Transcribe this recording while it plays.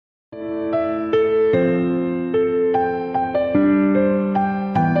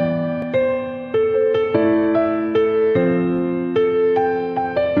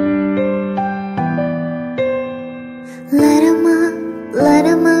Light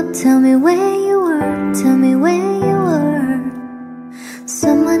 'em up, tell me where you were, tell me where you were.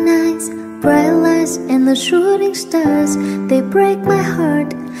 Summer nights, bright lights and the shooting stars, they break my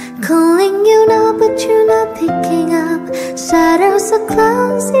heart. Calling you now but you're not picking up. Shadows are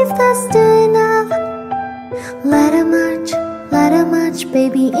close if that's still enough. Light a march,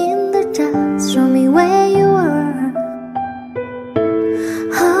 baby in the dark. Show me where you were.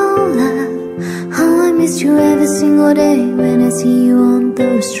 Oh love, how I miss you every single day when I see you on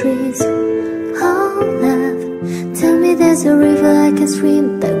those streets. Oh love, tell me there's a river I can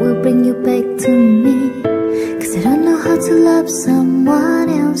swim that will bring you back to me. Cause I don't know how to love someone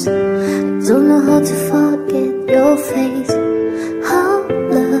else, I don't know how to forget your face. Oh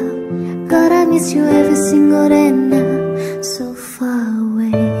love, God I miss you every single day now, so far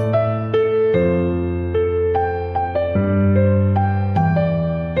away.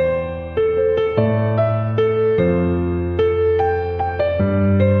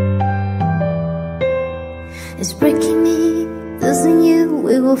 It's breaking me, losing you.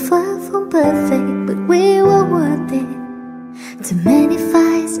 We were far from perfect, but we were worth it. Too many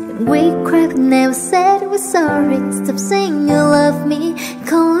fights and we cried, but never said we're sorry. Stop saying you love me,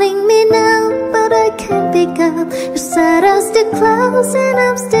 calling me now, but I can't pick up. Your shadows still close and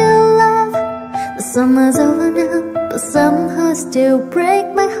I'm still alive. The summer's over now, but somehow it still break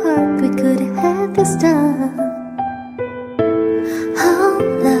my heart. We could have had this time. Oh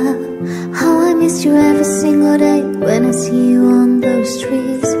love, how I miss you every single day when I see you on those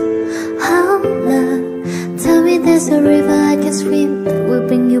streets. Oh love, tell me there's a river I can swim that will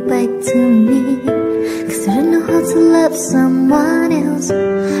bring you back to me. Cause I don't know how to love someone else,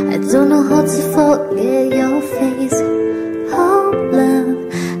 I don't know how to forget your face. Oh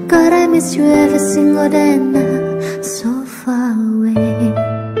love, God I miss you every single day now, so far away.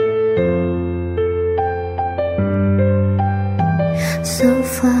 So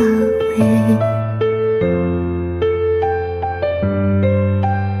far away.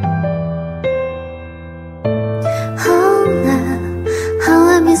 Oh love, how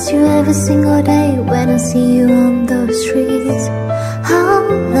I miss you every single day when I see you on those streets. Oh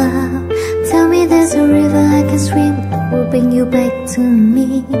love, tell me there's a river I can swim that will bring you back to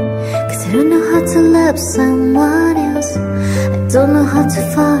me. Cause I don't know how to love someone else, I don't know how to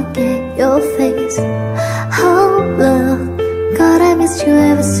forget your face. Oh love, God I miss you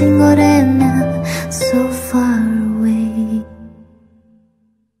every single day now, so far away.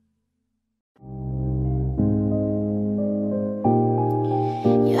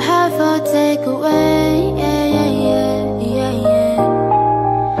 You have a takeaway, yeah, yeah, yeah, yeah, yeah.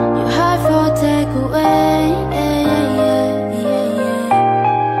 You have a takeaway, yeah, yeah, yeah, yeah, yeah.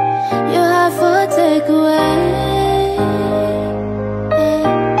 You have a takeaway, yeah.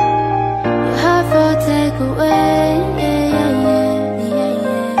 You have a takeaway, yeah, yeah, yeah, yeah,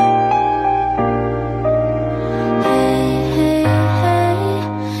 yeah. Hey, hey, hey,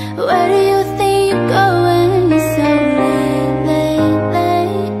 where do you think you're going so late, late,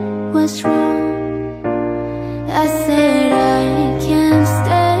 late? What's wrong? I said I can't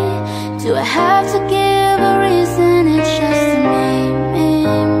stay. Do I have to give a reason? It's just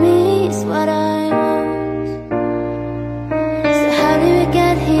me is what I want. So how did we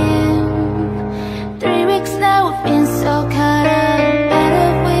get here? 3 weeks now, we've been so caught up. Better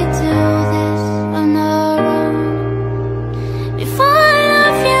we do this on our own. Before I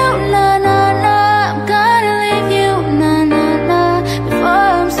love you, no, no, no, I'm gonna leave you, no, no, no. Before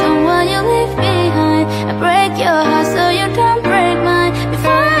I'm someone you leave behind, I break your heart so you don't break mine.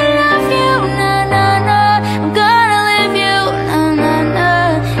 Before I love you, no, no, no, I'm gonna leave you, no, no, no.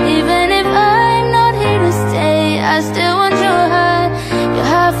 Even if I'm not here to stay, I still want your heart. You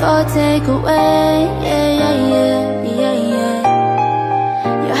have all takeaway, yeah, yeah, yeah, yeah, yeah.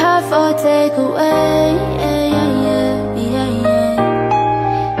 You have all takeaway, yeah, yeah, yeah, yeah, yeah.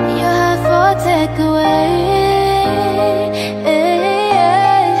 You have all takeaway, yeah, yeah.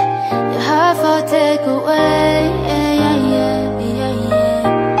 You have all takeaway, yeah, yeah, yeah, yeah, yeah.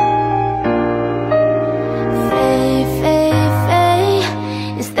 Faye, Faye,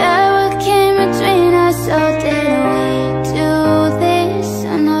 Faye, is that what came between us? Or did we do this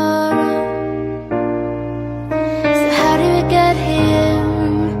on our own? So how did we get here?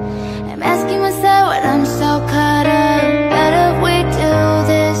 I'm asking myself what I'm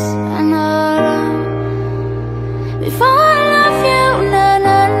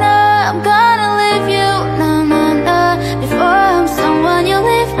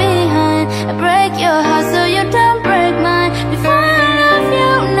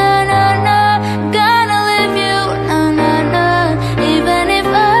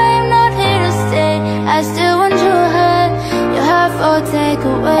take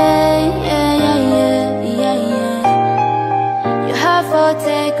away, yeah, yeah, yeah, yeah, yeah. You have for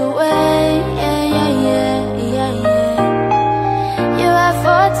take away, yeah, yeah, yeah, yeah, yeah. You have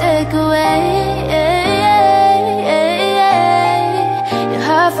for take away, yeah, yeah, yeah, yeah. You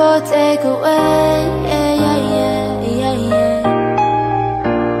have for take away, yeah, yeah, yeah, yeah, yeah.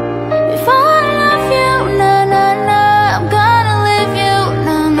 Before I love you, nah, nah, nah, I'm gonna leave you,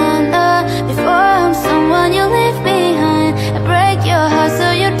 nah, nah, nah. Before I'm someone you leave behind, I break your heart so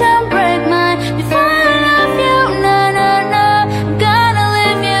you don't break mine. Before I love you, nah, nah, nah, I'm gonna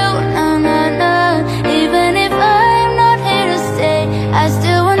leave you, nah, nah, nah. Even if I'm not here to stay, I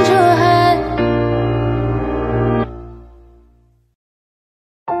still want your heart.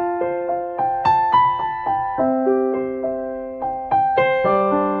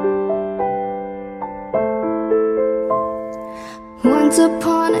 Once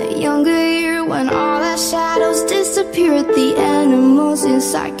upon a younger year, when all our shadows disappeared, the animals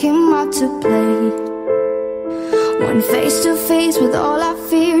inside came out to play. When face to face with all our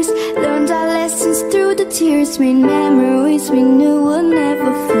fears, learned our lessons through the tears, made memories we knew would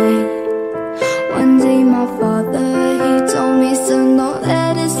never fade. One day my father, he told me, son, don't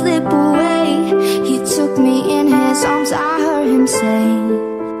let it slip away. He took me in his arms, I heard him say,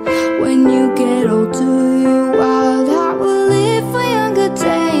 when you get older, your wild heart will live for younger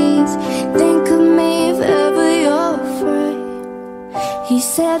days. Think of me if ever you're afraid. He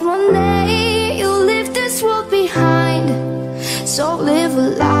said one day you'll leave this world behind, so live a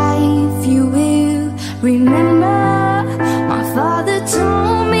life you will remember. My father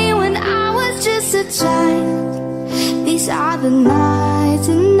told me when I was just a child, these are the nights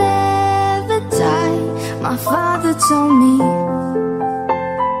that never die. My father told me.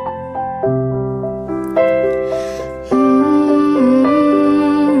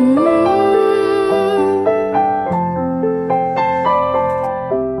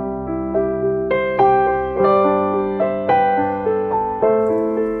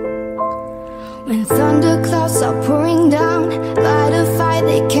 When thunderclouds are pouring down, light a fire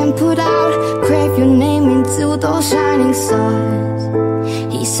they can't put out, crave your name into those shining stars.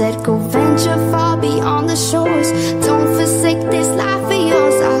 He said go venture far beyond the shores, don't forsake this life of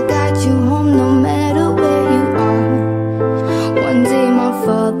yours, I'll guide you home no matter where you are. One day my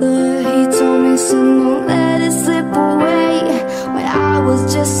father, he told me, son, don't let it slip away. When I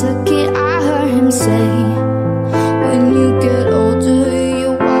was just a kid, I heard him say, when you get older,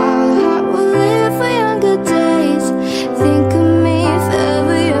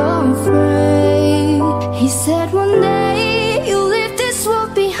 he said one day you'll leave this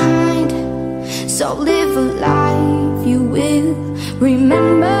world behind, so live a life you will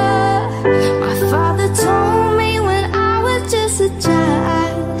remember. My father told me when I was just a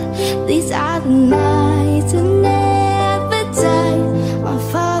child, these are the nights that never die. My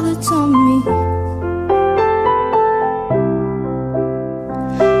father told me.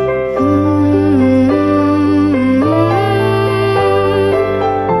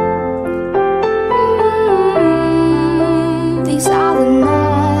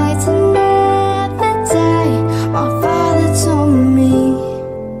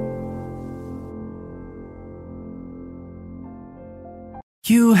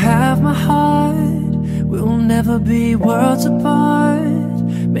 You have my heart, we'll never be worlds apart.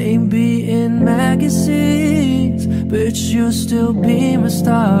 Maybe in magazines, but you'll still be my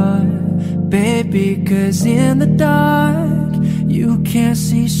star. Baby, 'cause in the dark, you can't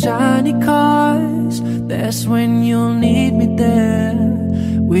see shiny cars. That's when you'll need me there.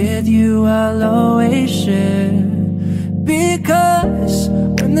 With you I'll always share. Because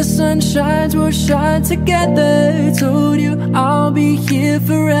when the sun shines, we'll shine together. Told you I'll be here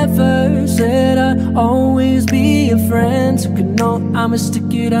forever. Said I'd always be a friend. So could know I'ma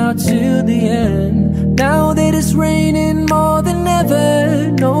stick it out till the end. Now that it's raining more than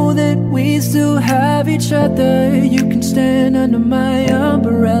ever, know that we still have each other. You can stand under my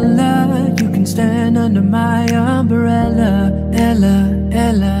umbrella. You can stand under my umbrella. Ella,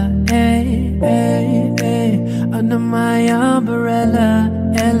 Ella, ay, ay, ay. Under my umbrella,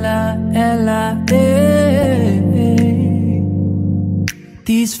 Ella, Ella, ay.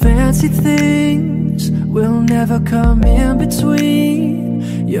 These fancy things will never come in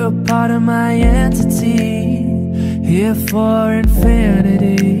between. You're part of my entity, here for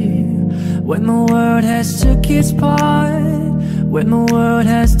infinity. When the world has took its part, when the world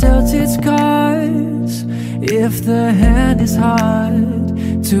has dealt its cards, if the hand is hard,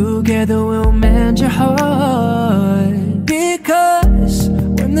 together we'll mend your heart. Because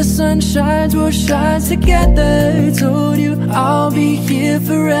when the sun sun shines, we'll shine together. Told you I'll be here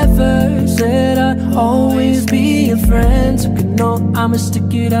forever. Said I'd always be a friend. Took a note, I'ma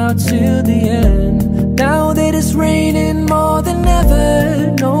stick it out till the end. Now that it's raining more than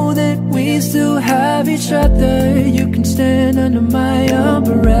ever, know that we still have each other. You can stand under my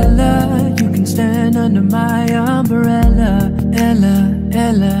umbrella. You can stand under my umbrella. Ella,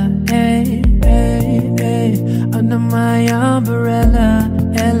 Ella, hey, hey, hey. Under my umbrella.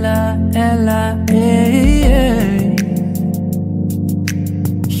 Ella, Ella, hey, hey.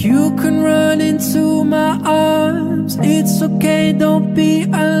 You can run into my arms. It's okay, don't be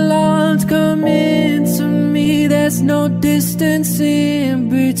alarmed. Come into me, there's no distance in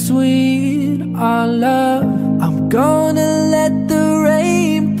between our love. I'm gonna let the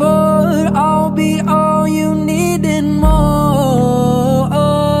rain pour. I'll be all you need and more.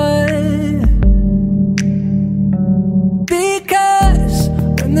 Because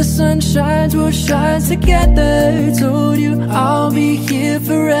when the sun shines, we'll shine together. Told you I'll be here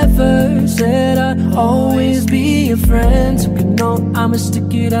forever. Said I'd always be a friend. Took a note, I'ma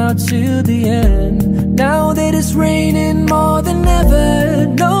stick it out till the end. Now that it's raining more than ever,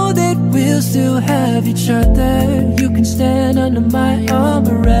 know that we'll still have each other. You can stand under my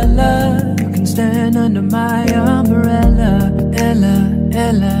umbrella. You can stand under my umbrella. Ella,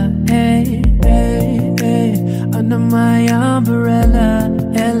 Ella, hey, hey, hey. Under my umbrella.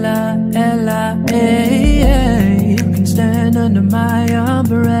 Ella, Ella, hey, hey. You can stand under my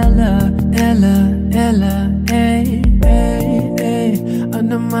umbrella. Ella, Ella, hey, hey, hey.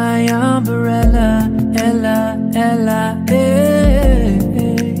 Under my umbrella. Ella, Ella, hey,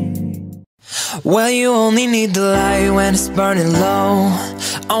 hey. Well, you only need the light when it's burning low.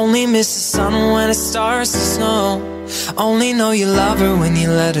 Only miss the sun when it starts to snow. Only know you love her when you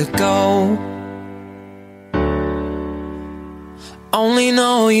let her go. Only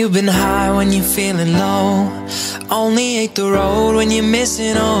know you've been high when you're feeling low. Only hate the road when you're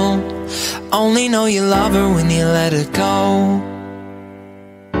missing home. Only know you love her when you let her go.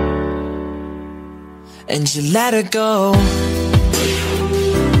 And you let her go.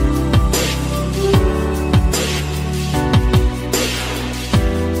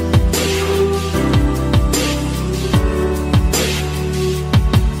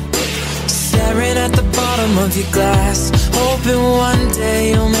 Staring at the bottom of your glass, hoping one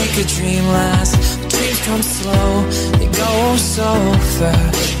day you'll make a dream last. Dreams come slow, they go so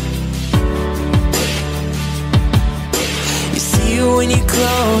fast. You see it when you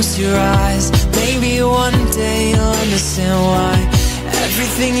close your eyes. Maybe one day you'll understand why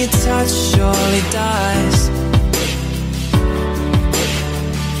everything you touch surely dies.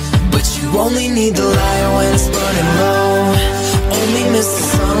 But you only need the light when it's burning low. Only miss the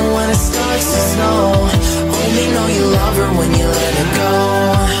sun when it starts to snow. Only know you love her when you let her go.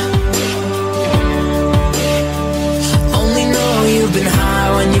 Only know you've been high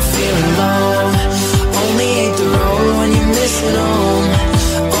when you're feeling low. Only hate the road when you're missing home.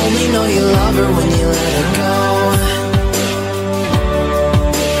 Only know you love her when you let her go.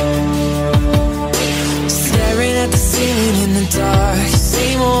 Staring at the ceiling in the dark,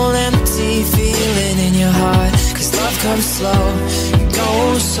 same old empty feeling in your heart. Cause love comes slow, it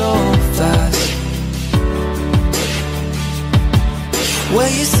goes so fast. Well,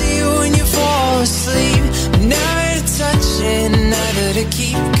 you see it when you fall asleep, never to touch it, never to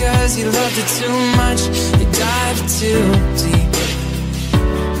keep. Cause you loved it too much, you dive too deep.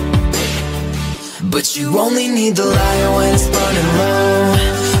 But you only need the light when it's burning low.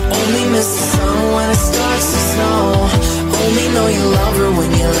 Only miss the sun when it starts to snow. Only know you love her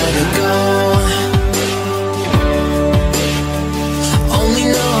when you let her go. Only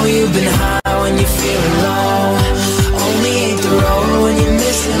know you've been high when you're feeling low. Only hate the road when you're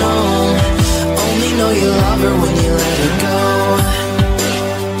missing home. Only know you love her when you let her go.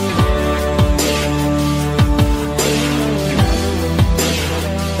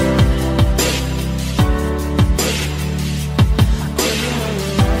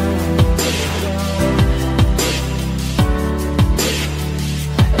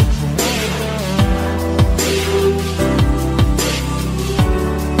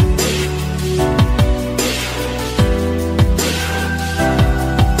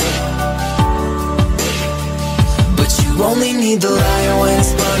 Only need the light when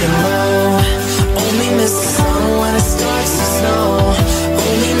it's burning low. Only miss the sun when it starts to snow.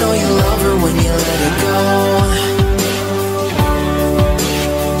 Only know you love her when you let her go.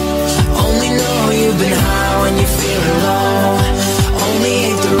 Only know you've been high when you're feeling low. Only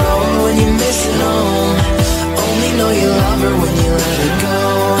hate the road when you're missing home. Only know you love her when you let her go.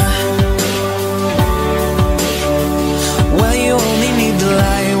 Well, you only need the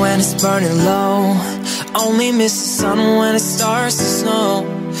light when it's burning low. Only miss the sun when it starts to snow.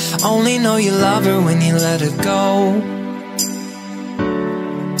 Only know you love her when you let her go.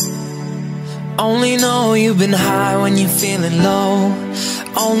 Only know you've been high when you're feeling low.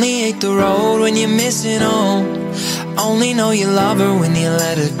 Only hate the road when you're missing home. Only know you love her when you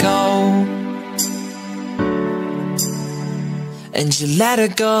let her go. And you let her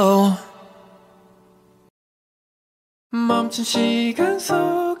go. 멈춘 시간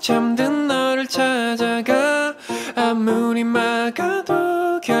속 잠든 너를 찾아가. 아무리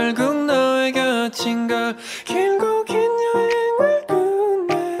막아도 결국 너의 곁인 걸. 길고 긴 여행을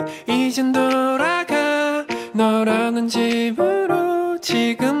끝내 이젠 돌아가. 너라는 집으로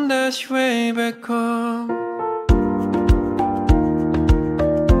지금 다시 way back home.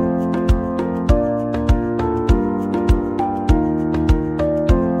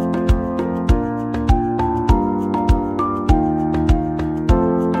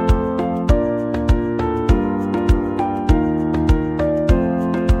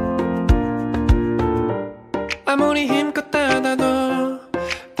 아무리 힘껏 닫아도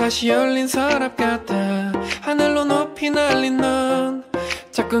다시 열린 서랍 같아. 하늘로 높이 날린 넌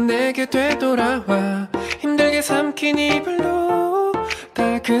자꾸 내게 되돌아와. 힘들게 삼킨 이별도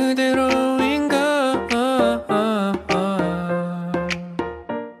다 그대로인 걸.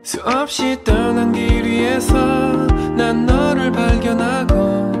 수없이 떠난 길 위에서 난 너를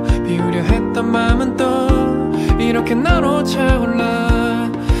발견하고 비우려 했던 마음은 또 이렇게 너로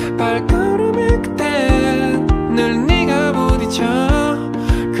차올라. 발걸음의 끝에 늘 네가 부딪혀.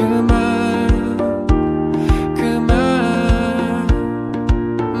 그만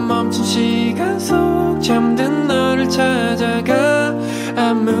멈춘 시간 속 잠든 너를 찾아가.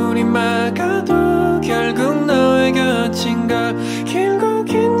 아무리 막아도 결국 너의 곁인 걸. 길고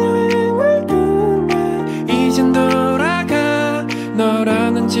긴 여행을 끝내 이젠 돌아가.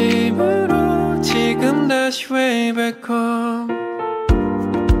 너라는 집으로 지금 다시 way back home.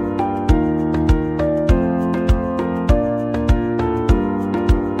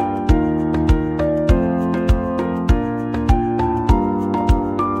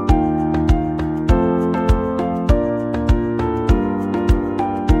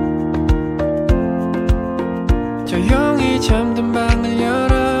 잠든 방을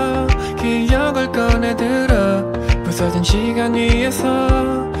열어 기억을 꺼내들어. 부서진 시간 위에서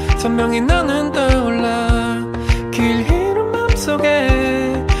선명히 너는 떠올라. 길 잃은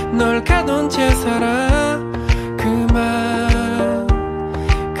맘속에 널 가둔 채 살아. 그만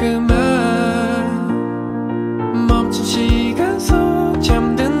멈춘 시간 속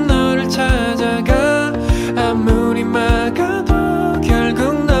잠든 너를 찾아가. 아무리 막아도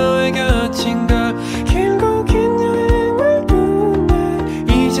결국 너의 곁인 걸. 길고 긴 여행을 끝내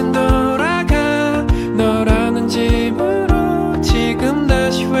이젠 돌아가. 너라는 집으로 지금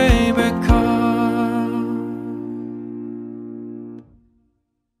다시 way back home.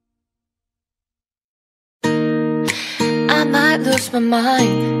 I might lose my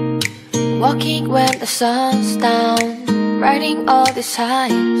mind, walking when the sun's down, writing all these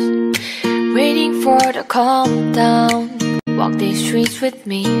times, waiting for the calm down. Walk these streets with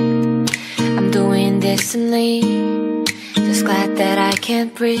me, I'm doing this only, just glad that I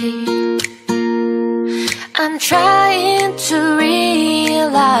can't breathe. I'm trying to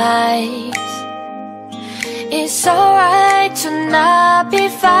realize it's alright to not be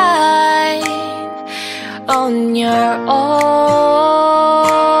fine on your own.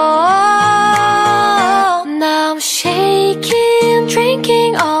 Now I'm shaking,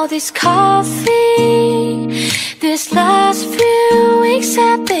 drinking all this coffee. This last few weeks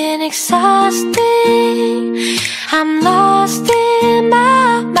have been exhausting. I'm lost in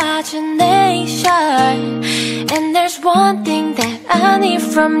my imagination, and there's one thing that I need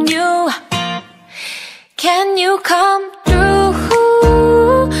from you. Can you come through?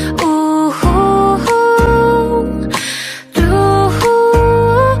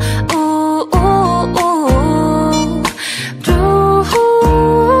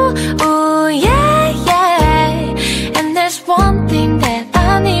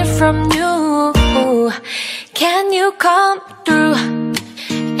 Can you come through?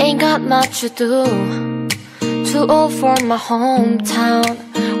 Ain't got much to do, too old for my hometown.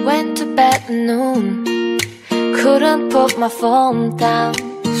 Went to bed at noon, couldn't put my phone down.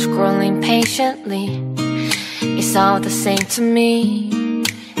 Scrolling patiently, it's all the same to me,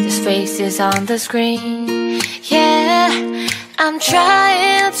 just faces on the screen. Yeah, I'm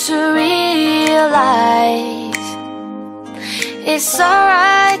trying to realize it's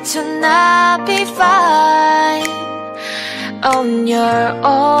alright to not be fine on your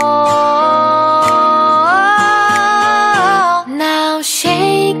own. Now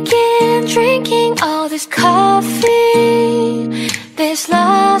shaking,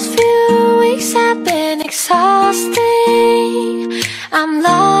 I'm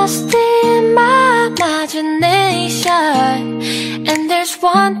lost in my imagination, and there's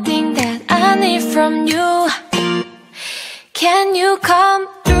one thing that I need from you. Can you come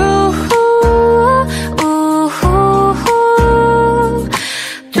through?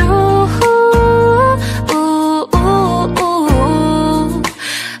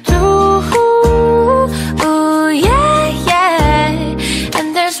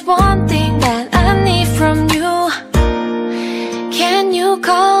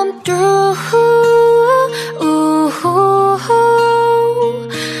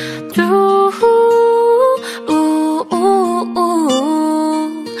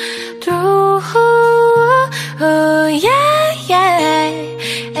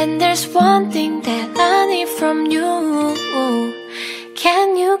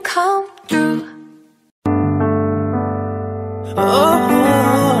 Can you come through?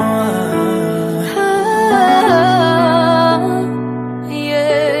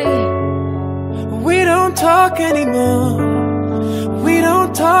 Yeah. We don't talk anymore. We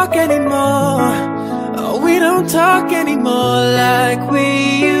don't talk anymore. Oh, we don't talk anymore like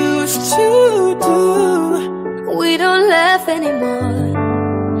we used to do. We don't laugh anymore.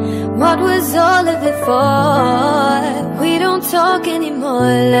 What was all of it for? We don't talk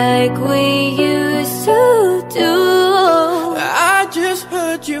anymore like we used to do. I just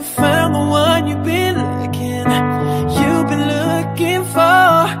heard you found the one you've been looking for.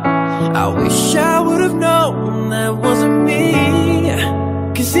 I wish I would've known that wasn't me.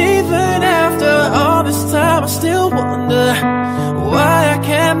 Cause even after all this time I still wonder why I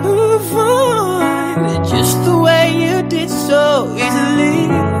can't move on just the way you did so easily.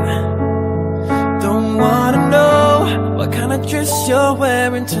 Don't wanna know what kind of dress you're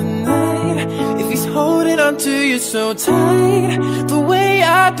wearing tonight, if he's holding on to you so tight the way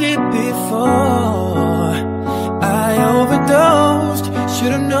I did before. I overdosed,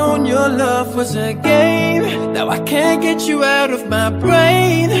 should've known your love was a game. Now I can't get you out of my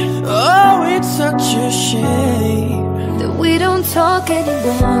brain. Oh, it's such a shame that we don't talk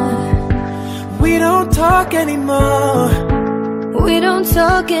anymore. We don't talk anymore. We don't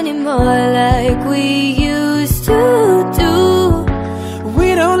talk anymore like we used to do.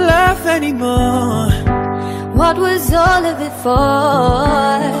 We don't laugh anymore. What was all of it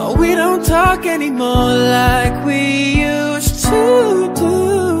for? We don't talk anymore like we used to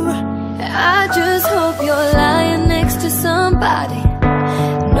do. I just hope you're lying next to somebody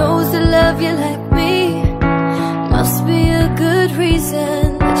knows to love you like me. Must be a good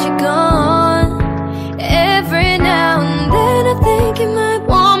reason that you're gone. Every now and then I think you might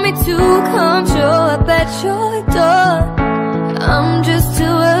want me to come show up at your door. I'm just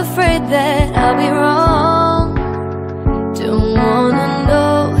too afraid that I'll be wrong. Don't wanna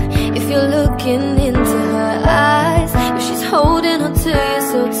know if you're looking into her eyes, if she's holding on to you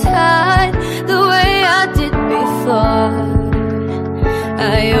so tight the way I did before.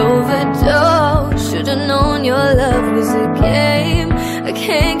 I overdosed, should've known your love was a game. I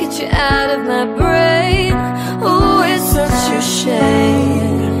can't get you out of my brain. Oh, it's such a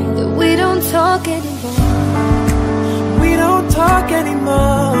shame that we don't talk anymore. We don't talk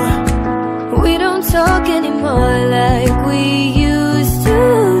anymore. We don't talk anymore like we used to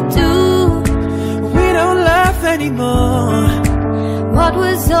do. We don't laugh anymore. What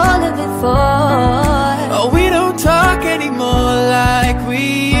was all of it for? Oh, we don't talk anymore like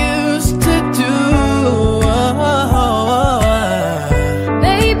we used to do.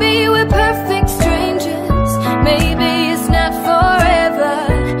 Maybe we're perfect strangers. Maybe it's not forever.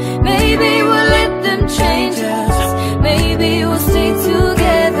 Maybe we'll let them change us. Maybe we'll stay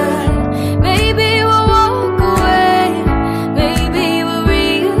together. Maybe we'll walk away. Maybe we'll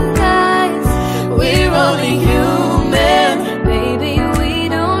realize we're only human. Maybe we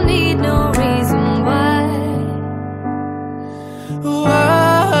don't need no reason why.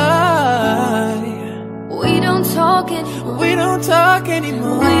 Why? We don't talk anymore. We don't talk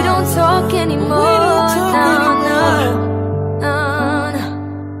anymore. We don't talk anymore. We don't talk anymore. No.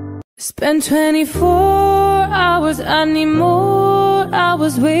 Spend 24 hours, I need more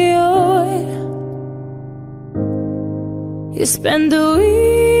hours with you. You spend the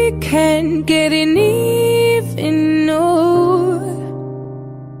weekend getting even more.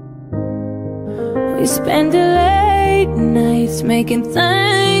 We spend the late nights making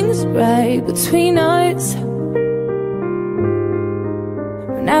things right between us.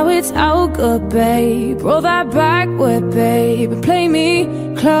 Now it's all good, babe. Roll that backward, babe, and play me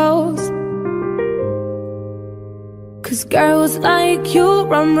close. 'Cause girls like you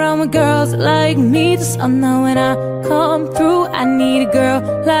run round with girls like me. Just know when I come through, I need a girl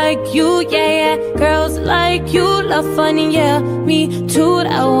like you, yeah, yeah. Girls like you love funny, yeah, me too.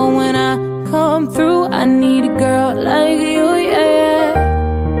 That one when I come through, I need a girl like you, yeah, yeah.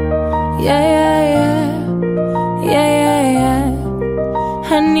 Yeah, yeah, yeah. Yeah, yeah, yeah.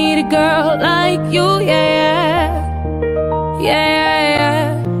 I need a girl like you, yeah, yeah. Yeah, yeah, yeah.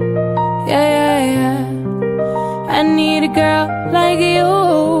 Yeah, yeah, yeah. I need a girl like you.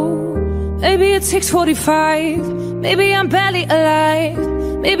 Maybe it takes 45. Maybe I'm barely alive.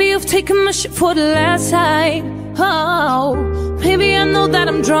 Maybe you've taken my shit for the last time. Oh, maybe I know that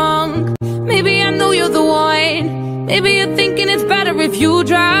I'm drunk. Maybe I know you're the one. Maybe you're thinking it's better if you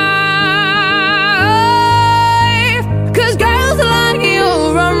drive. 'Cause girls like you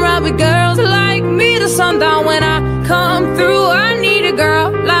run round with girls like me to sundown. When I come through, I need a girl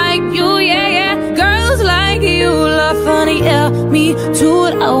like you, yeah, yeah. Girls like you love funny, yeah, me too.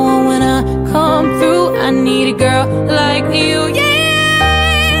 I want when I come through, I need a girl like you, yeah.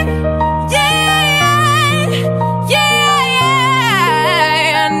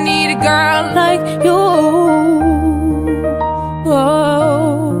 Girl like you,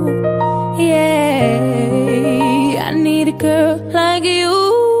 oh, yeah. I need a girl like you.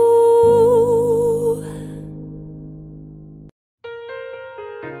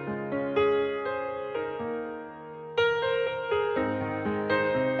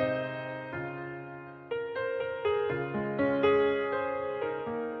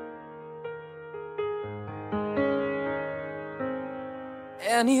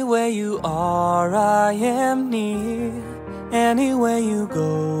 Anywhere you are, I am near. Anywhere you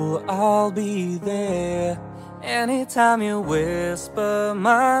go, I'll be there. Anytime you whisper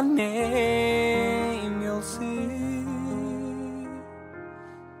my name, you'll see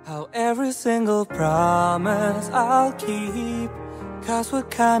how every single promise I'll keep. 'Cause what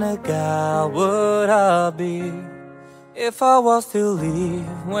kind of guy would I be if I was to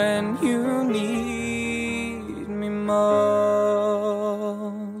leave when you need me most?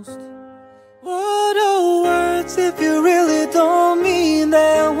 What are words if you really don't mean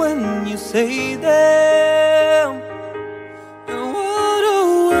them when you say them? And what are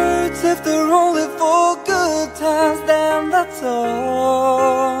words if they're only for good times, then that's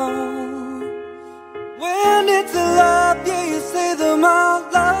all. When it's a love, yeah, you say them out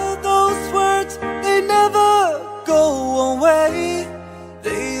loud. Those words, they never go away.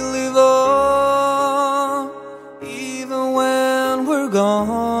 They live on, even when we're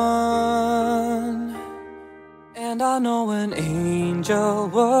gone. And I know an angel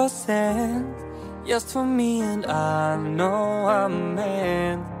was sent just for me, and I know I'm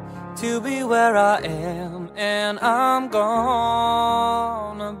meant to be where I am, and I'm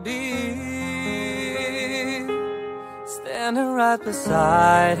gonna be standing right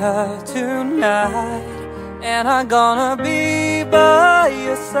beside her tonight. And I'm gonna be by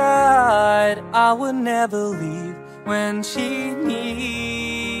your side. I would never leave when she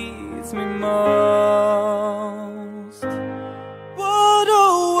needs me most. What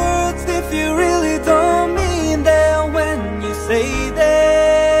are words if you really don't mean them when you say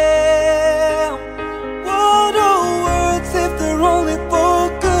them? What are words if they're only for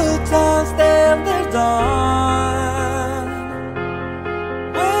good times, then they're done?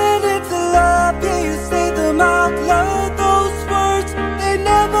 When it's a love, yeah, you say them out loud. Those words, they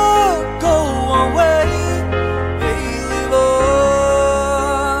never go away. They live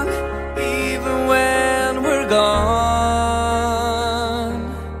on, even when we're gone.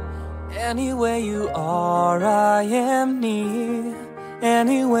 Anywhere you are, I am near.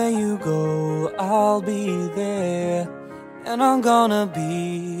 Anywhere you go, I'll be there. And I'm gonna be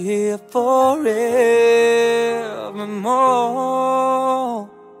here forevermore.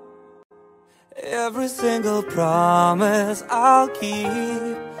 Every single promise I'll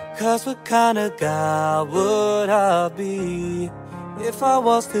keep. 'Cause what kind of guy would I be if I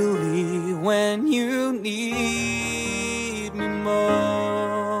was to leave when you need me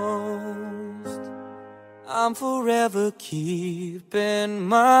most? I'm forever keeping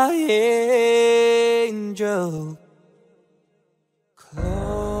my angel close.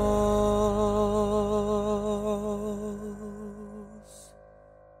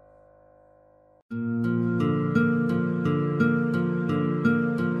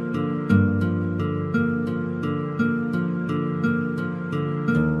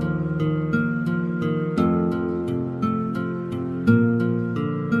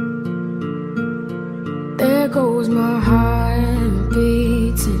 There goes my heart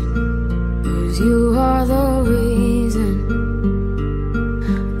beating, 'cause you are the reason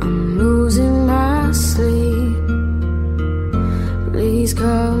I'm losing my sleep.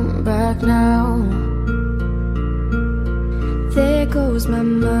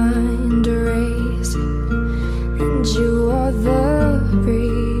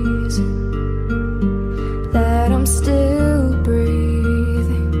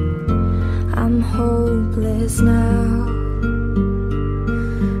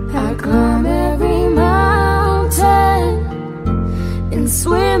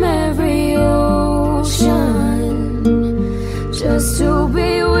 swim every ocean just to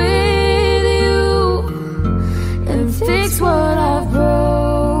be with you and fix what I've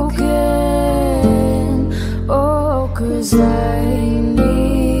broken. Oh, 'cause I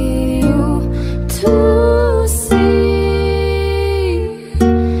need you to see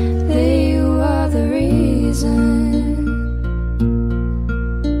that you are the reason.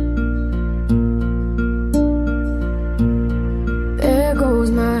 There goes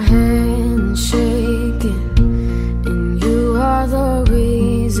my hand shaking, and you are the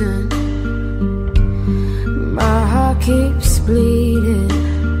reason. My heart keeps bleeding.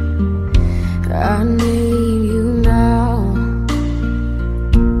 I need you now.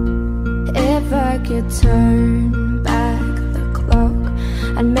 If I could turn back the clock,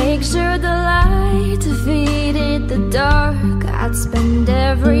 I'd make sure the light defeated the dark. I'd spend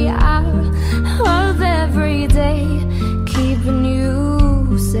every hour of every day keeping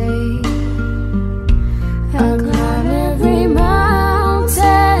you safe. I'd climb every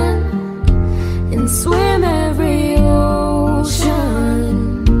mountain and swim every ocean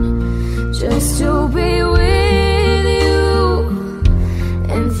just to be with you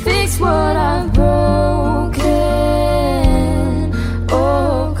and fix what I've broken.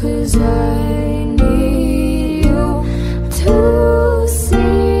 Oh, 'cause I need you to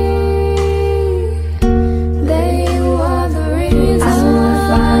see that you are the reason. I don't wanna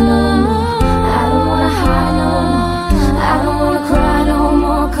fight no more, I don't wanna hide no more, I don't wanna cry no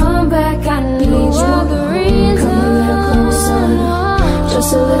more. Come back, I need you. The reason. Come a little closer,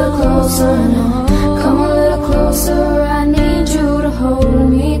 just a little closer. Come a little closer, I need you to hold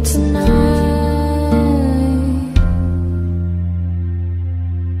me tonight.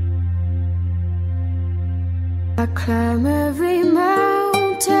 I climb every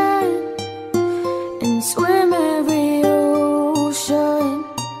mountain and swim every ocean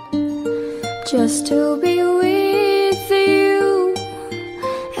just to be with you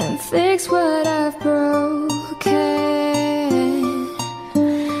and fix what I've broken.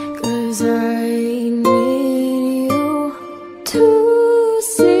 'Cause I need you to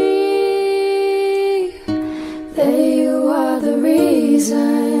see that you are the reason.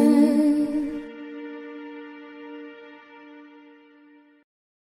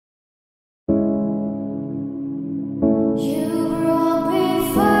 You brought me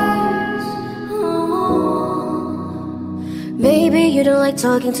first. Maybe you don't like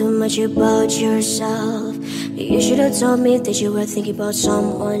talking too much about yourself. You should have told me that you were thinking about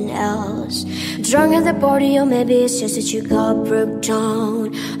someone else. Drunk at the party, or maybe it's just that you got broke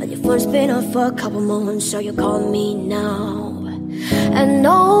down and your phone's been off for a couple months, so you call me now. I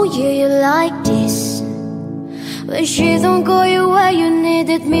know you like this, but she don't go your way. You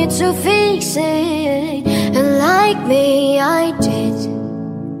needed me to fix it, and like me, I did.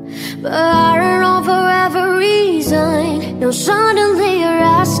 But I don't know for every reason. Now suddenly you're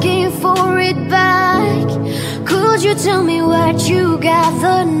asking for it back. Could you tell me where you got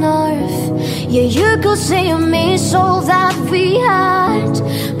the nerve? Yeah, you could say I miss all that we had,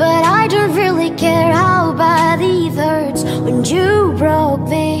 but I don't really care how bad it hurts when you broke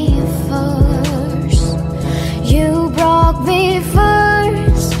me first. You broke me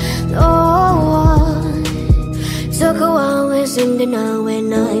first. Oh, took a while listening to know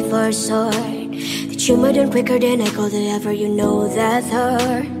when I first heard that you might done quicker than I could ever. You know that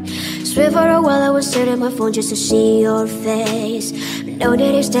hurt. Swear for a while I was staring at my phone just to see your face. Now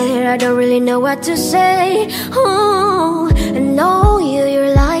that it's there, I don't really know what to say. Oh, I know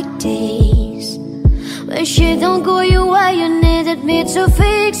you're like this, but shit don't go your way. You needed me to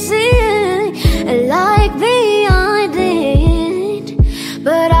fix it, and like me, I did.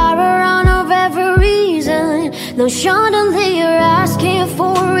 But I ran out of every reason. Now suddenly you're asking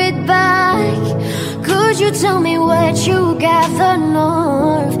for it back. Could you tell me where you got the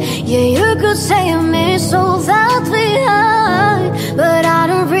nerve? Yeah, you could say I miss all that we had, but I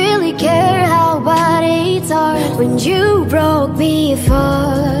don't really care how bad it hurt when you broke me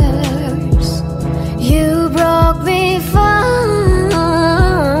first. You broke me first.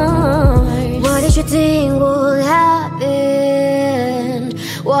 What did you think would happen?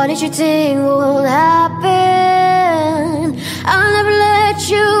 What did you think would happen? I'll never let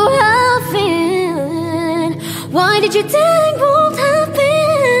you have it. Why did you think would happen?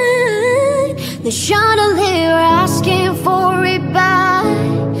 Then suddenly you're asking for it back.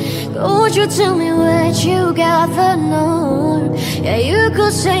 Could you tell me where you got the nerve? Yeah, you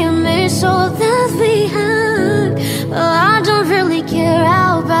could say I miss all that we had, but I don't really care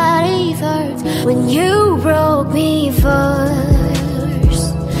how bad it hurts when you broke me first.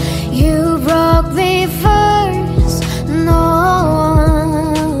 You broke me first. No one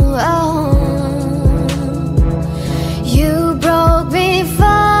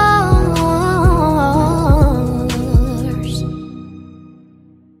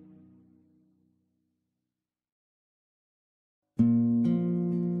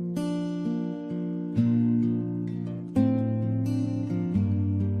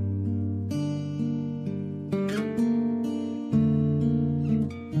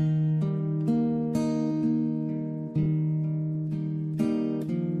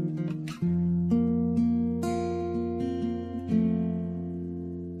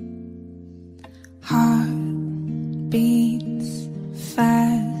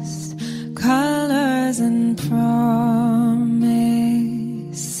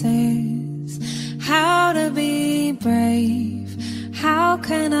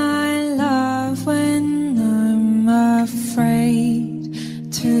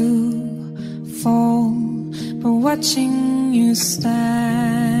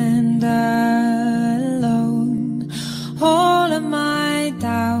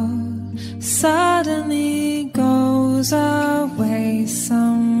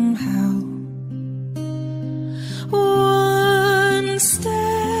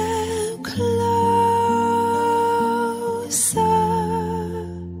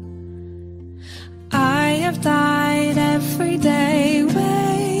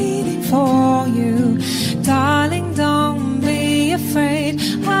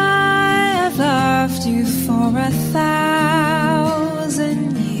loved you for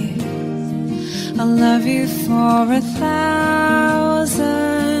 1,000 years. I'll love you for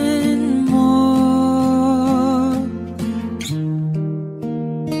 1,000 more.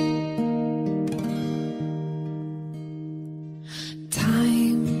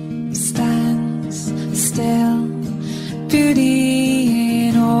 Time stands still, beauty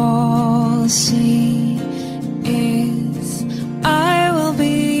in all she is. I will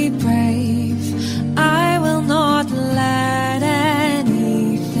be brave, I will not let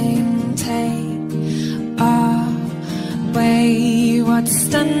anything take away what's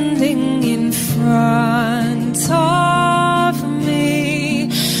standing in front of me.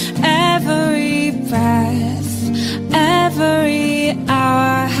 Every breath, every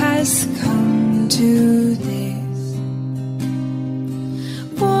hour has come to this.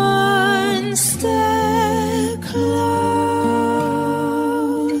 One step closer.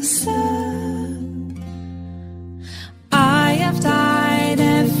 I have died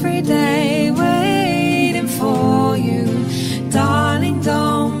every day waiting for you. Darling,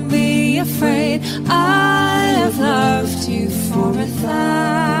 don't be afraid. I have loved you for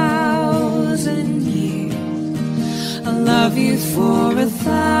 1,000 years. I'll love you for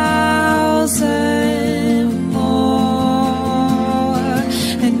 1,000 more.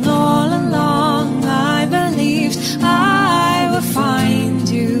 And all along I believed I would find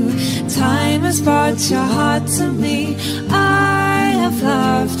you. Time has brought your heart to me. I have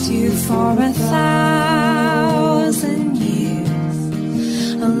loved you for 1,000 years.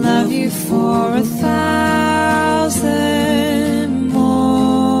 I'll love you for 1,000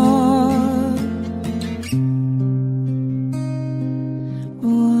 more.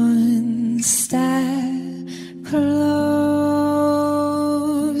 One step closer.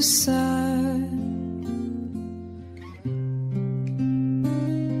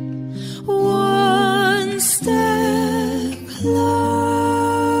 One step closer.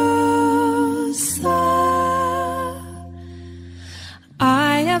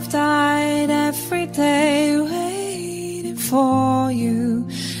 I have died every day waiting for you.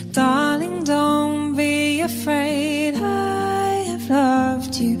 Darling, don't be afraid. I have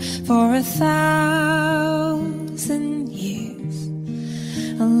loved you for 1,000 years.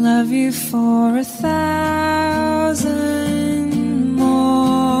 I'll love you for 1,000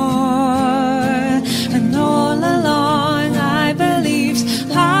 more. And all along I believed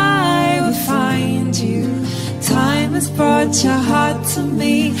I would find you. Time has brought your heart to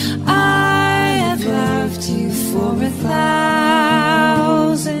me. I have loved you for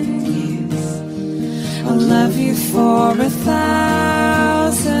 1,000 years. I'll love you for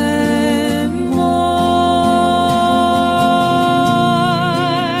 1,000 more.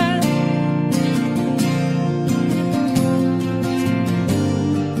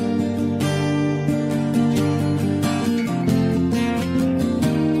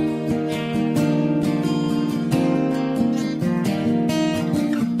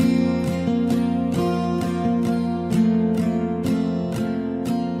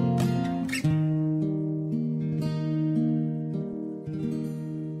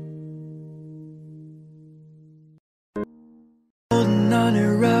 Holding on a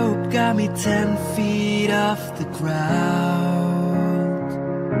rope got me 10 feet off the ground.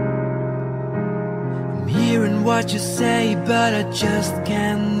 I'm hearing what you say, but I just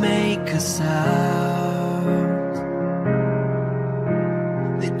can't make a sound.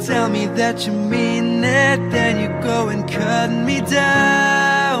 They tell me that you mean it, then you go and cut me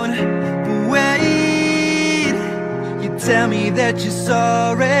down. But wait, you tell me that you're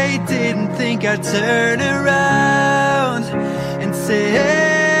sorry, didn't think I'd turn around and say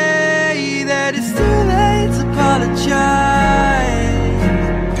that it's too late to apologize.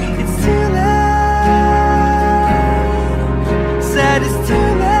 It's too late. Said it's too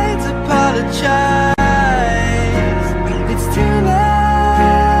late to apologize. It's too late.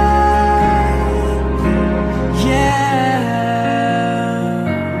 Yeah.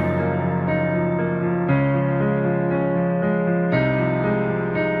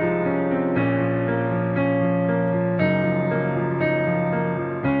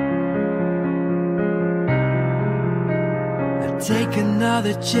 Take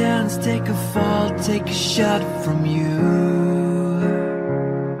another chance, take a fall, take a shot from you.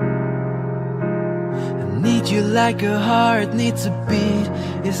 I need you like a heart needs a beat,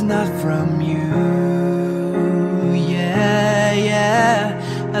 it's not from you. Yeah, yeah,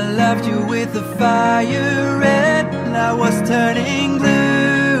 I loved you with the fire red, and I was turning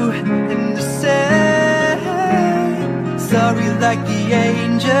blue. And the same, sorry like the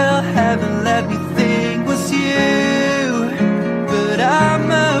angel, heaven let me think was you. But I'm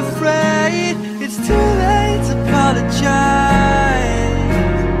afraid it's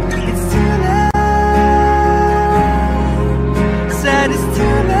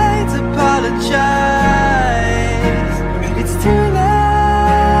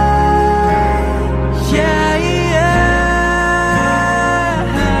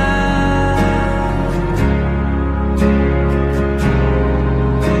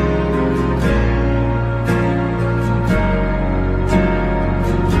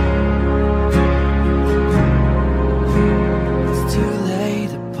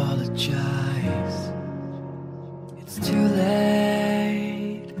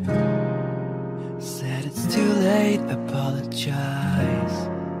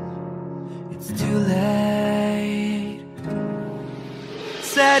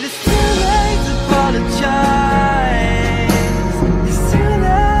Said it's too late to apologize. It's too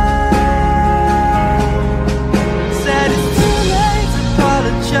late. Said it's too late to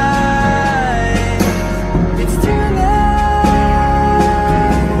apologize. It's too late.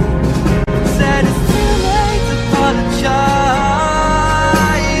 Said it's too late to apologize.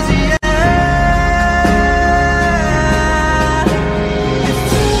 Yeah. It's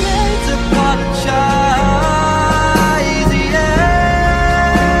too late to apologize. Yeah.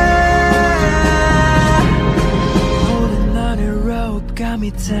 Holding on a rope got me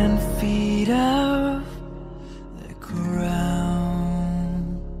 10 feet off the ground.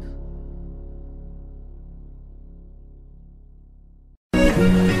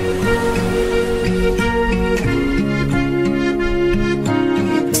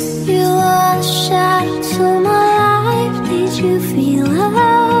 You are a shadow to my life. Did you feel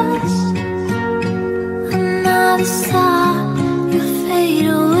us? Another star, you fade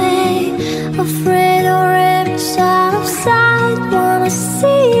away. Afraid or ripped out of sight. Wanna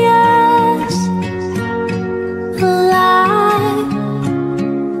see us alive.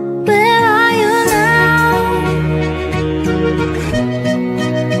 Where are you now?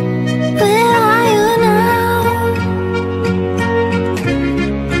 Where are you now?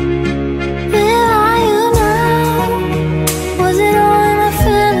 Where are you now? Was it all in my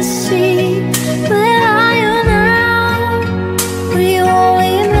fantasy? Where are you now? Were you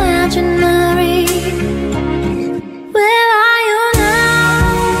only imaginary? Where are you now?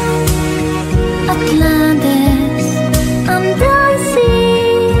 Atlantis, under the sea,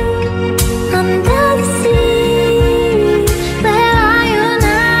 under the sea. Where are you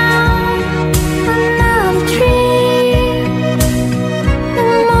now? Another tree. The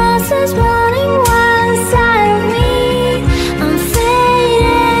monster's running wild inside of me. I'm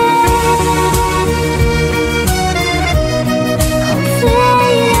faded. I'm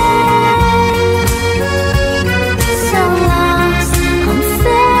faded. So lost. I'm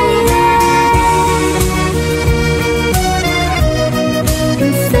faded.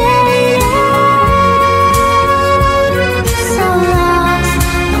 I'm faded. So lost.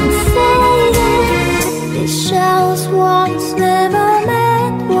 I'm faded. These shells once never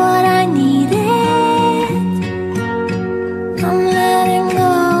meant what I needed. I'm letting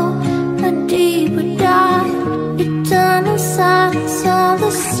go, a deeper dive, eternal silence of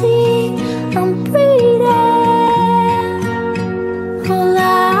the sea. I'm breathing,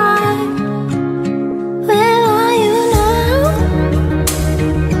 alive. Where are you now?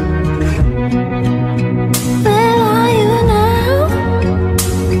 Where are you now?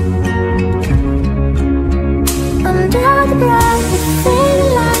 Under the bright, the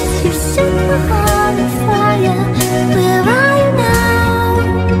fading lights, you set my heart on fire. Where are you now?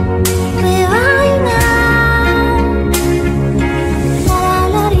 Where are you now? La la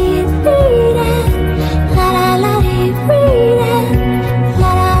la dee dee, la la la dee dee,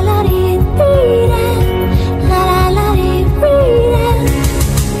 la la la dee dee, la la la dee dee.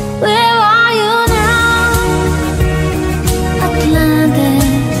 Where are you now?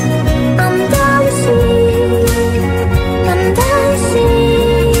 Atlantis, under the sea, under the sea.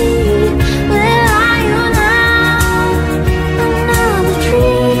 Where are you now? Another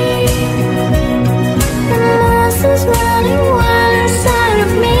tree. The monster's running wild inside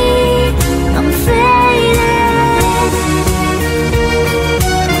of me. I'm faded.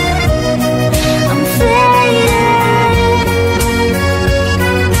 I'm faded.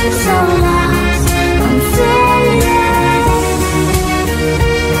 So lost. I'm faded.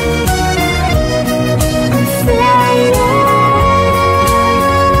 I'm faded.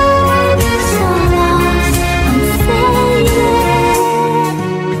 So lost. I'm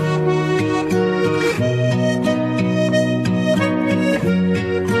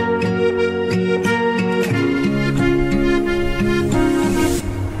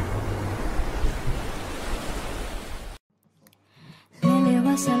Lily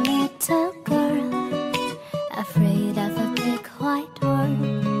was a little girl, afraid of a big white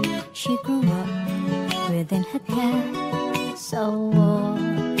world. She grew up within her castle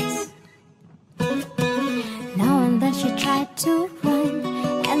walls. Now and then she tried to run,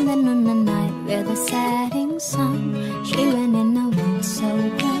 and then on the night with the setting sun, she went in a world so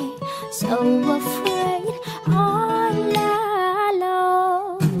gray, so afraid, all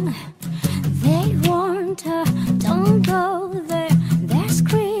alone. They warned her, don't go there, there's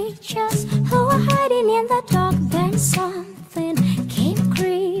creatures who are hiding in the dark. Then something came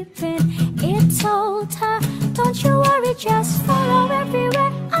creeping, it told her, don't you worry, just follow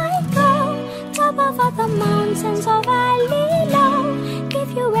everywhere I go. Top of all the mountains or valley low,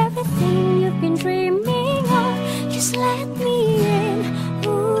 give you everything you've been dreaming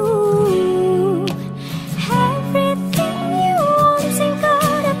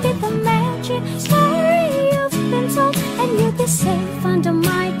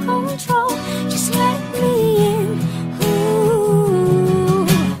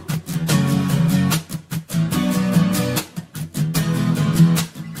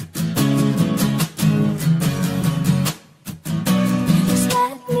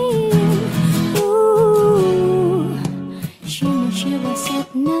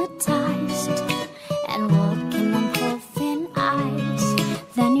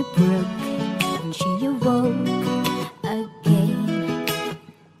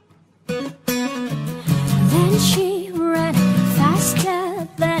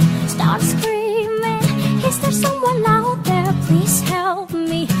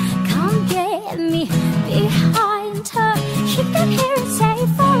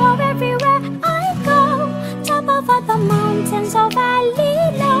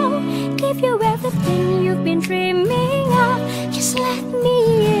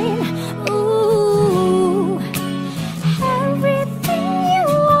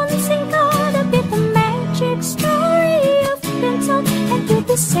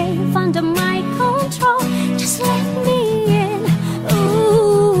safe under my control. Just let me in.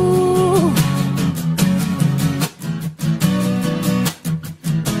 Ooh.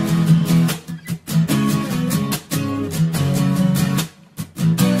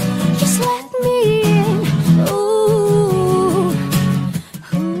 Just let me in. Ooh.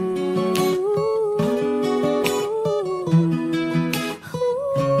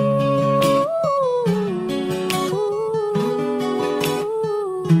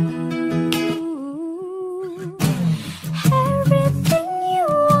 Everything you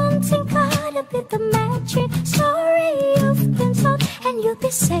want and gotta be the magic story you've been told, and you'll be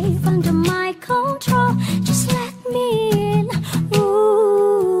safe under my control. Just let me in.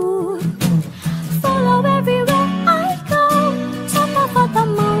 Ooh. Follow everywhere I go, top of all the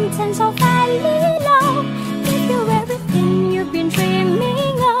mountains or valley low. Give you everything you've been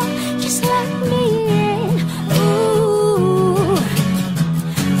dreaming of. Just let me in. Ooh.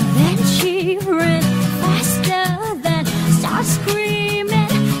 Then she ran faster than start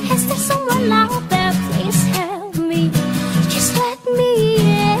screaming. Is there someone out there? Please help me. Just let me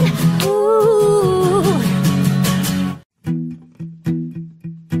in. Ooh.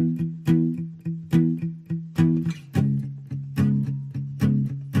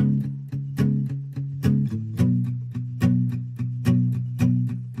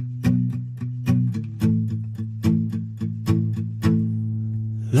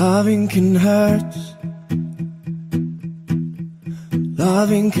 Loving can hurt.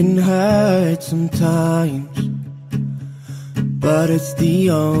 Loving can hurt sometimes, but it's the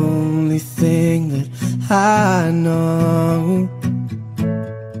only thing that I know.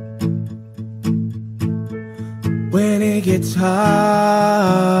 When it gets hard,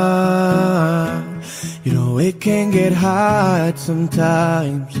 you know it can get hard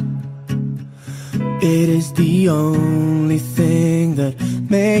sometimes. It is the only thing that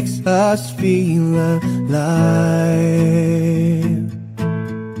makes us feel alive.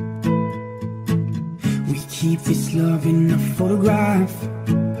 We keep this love in a photograph.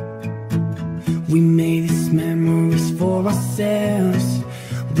 We made these memories for ourselves,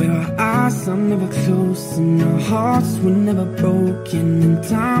 where our eyes are never closed and our hearts were never broken and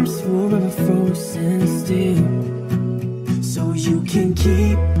time's forever frozen still. So you can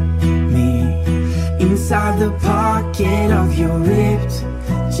keep me inside the pocket of your ripped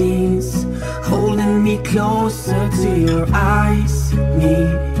jeans, holding me closer to your eyes. Me,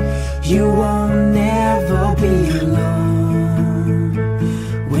 you won't never be alone.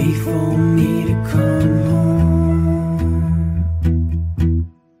 Wait for me to come home.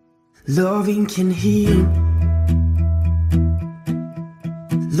 Loving can heal.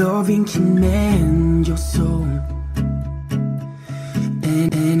 Loving can mend your soul.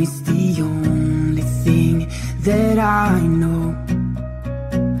 And it's the only thing that I know.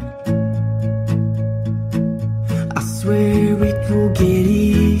 I swear it will get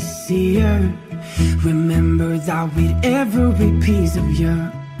easier. Remember that with every piece of you.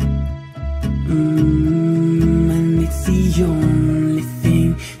 And it's the only thing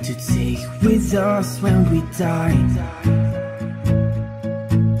to take with us when we die.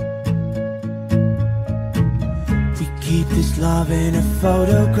 Keep this love in a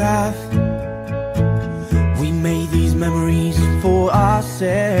photograph. We made these memories for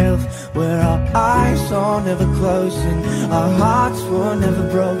ourselves, where our eyes are never closing, our hearts were never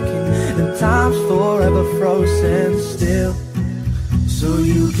broken, and time's forever frozen still. So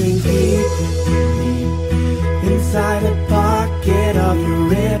you can keep me inside the pocket of your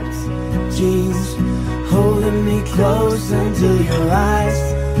ripped jeans, holding me close until your eyes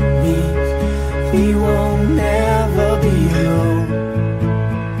meet. We won't never be alone.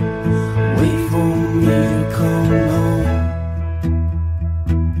 Wait for me to come home.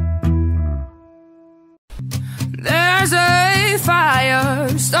 There's a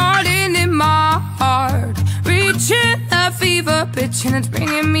fire starting in my heart, reaching a fever pitch and it's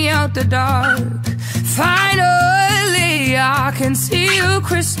bringing me out the dark. Finally I can see you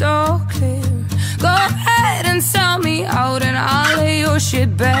crystal clear. Go ahead and sell me out and I'll lay your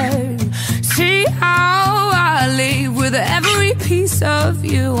shit bare. See how I leave with every piece of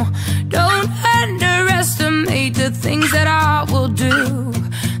you. Don't underestimate the things that I will do.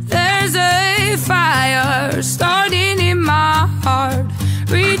 There's a fire starting in my heart,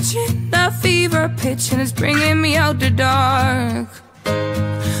 reaching a fever pitch and it's bringing me out the dark.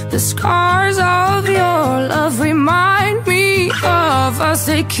 The scars of your love remind me of us.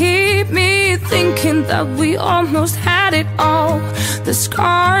 They keep me thinking that we almost had it all. The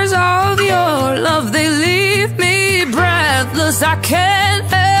scars of your love, they leave me breathless. I can't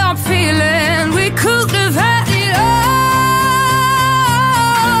help feeling we could have had it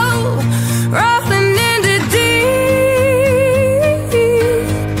all.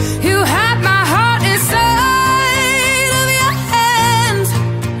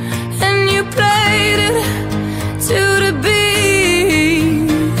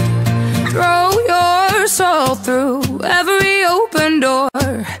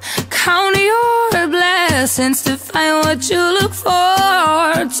 sense to find what you look for.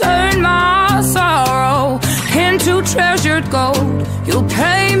 Turn my sorrow into treasured gold. You'll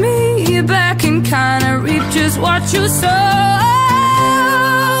pay me back in kind and reap just what you sow.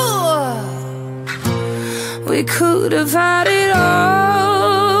 We could have had it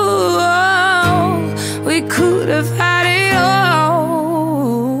all. We could have had it all.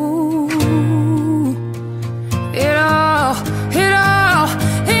 It all, it all,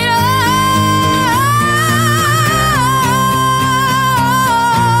 it all.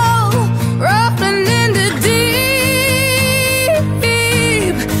 Rolling in the deep,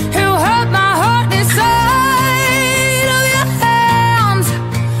 you held my heart inside of your hands,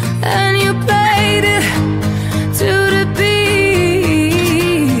 and you played it to the beat.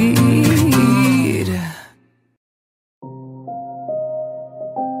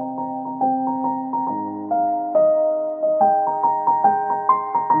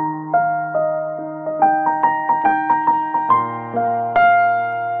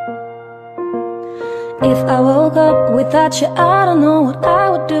 If I woke up without you, I don't know what I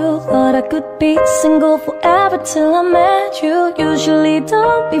would do. Thought I could be single forever till I met you. Usually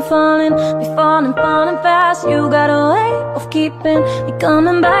don't be falling fast. You got a way of keeping me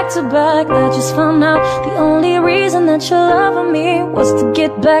coming back to back. I just found out the only reason that you're loving me was to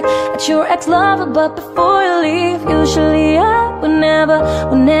get back at your ex-lover. But before you leave, usually I would never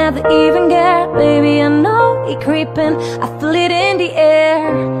even care. Baby, I know you're creeping, I feel it in the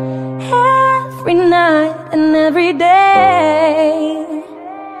air. Every night and every day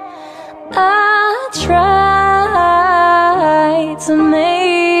I try to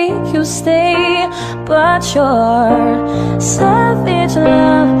make you stay, but your savage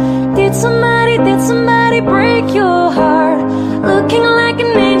love did somebody break your heart? Looking like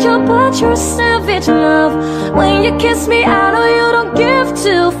an angel, but you're savage love. When you kiss me, I know you don't give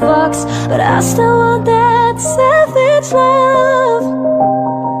two fucks, but I still want that savage love.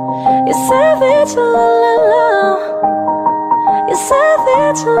 You're savage, la la la. You're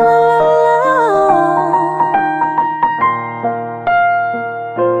savage, la la la.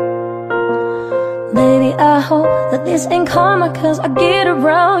 Baby, I hope that this ain't karma, cause I get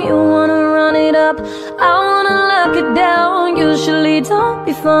around. You wanna run it up, I wanna lock it down. Usually don't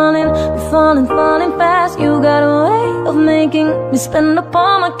be falling fast. You got a way of making me spend up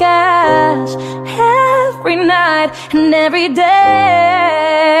all my cash. Every night and every day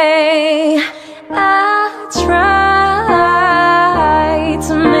I try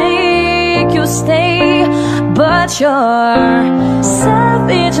to make you stay, but your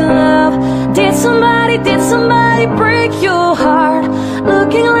savage love did somebody break your heart?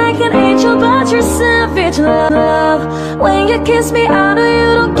 Looking like an angel, but you're savage love. When you kiss me, I know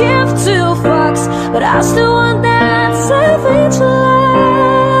you don't give two fucks, but I still want that savage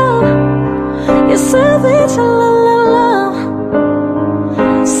love. You're savage, la la la.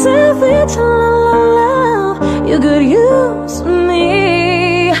 Savage, la la la. You could use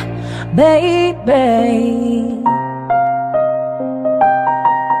me, baby.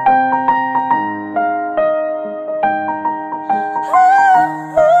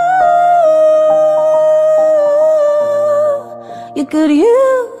 You could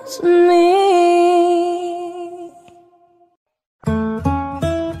use me.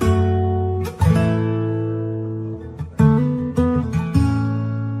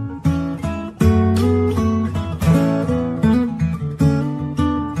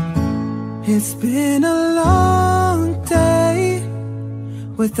 It's been a long day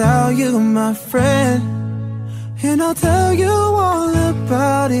without you, my friend, and I'll tell you all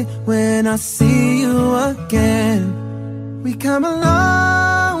about it when I see you again. We come a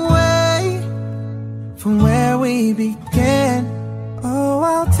long way from where we began. Oh,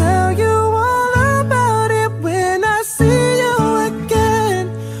 I'll tell you all about it when I see you again.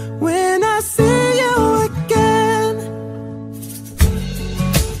 When I see you again.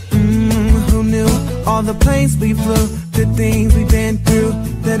 Who knew all the planes we flew, the things we've been through,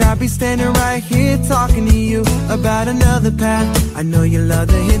 that I'd be standing right here talking to you about another path. I know you love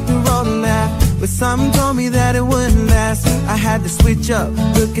to hit the road and laugh, but something told me that it wouldn't last. I had to switch up,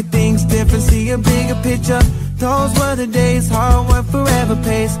 look at things different, see a bigger picture. Those were the days, hard work forever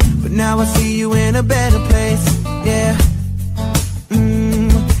pays, but now I see you in a better place, yeah.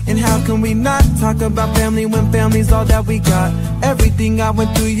 And how can we not talk about family when family's all that we got? Everything I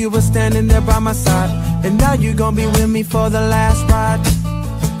went through, you were standing there by my side, and now you're gonna be with me for the last ride.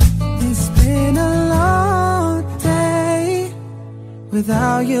 It's been a long day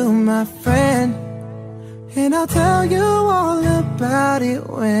without you, my friend, and I'll tell you all about it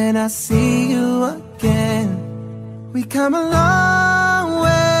when I see you again. We come a long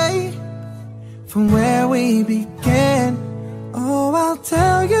way from where we began. Oh, I'll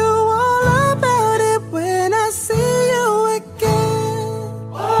tell you all about it when I see you again.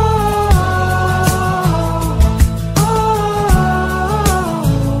 Oh, oh,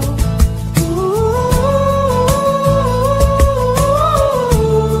 ooh.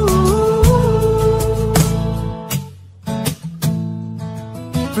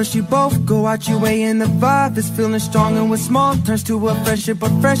 First you both go out your way and the vibe is feeling strong, and what's small turns to a friendship,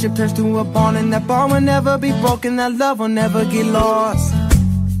 but friendship turns to a bond, and that bond will never be broken, that love will never get lost.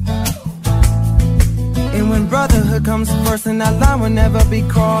 And when brotherhood comes first, and that line will never be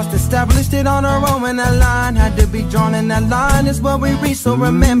crossed, established it on our own, and that line had to be drawn, and that line is what we reach, so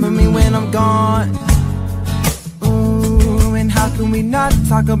remember me when I'm gone. Ooh, and how can we not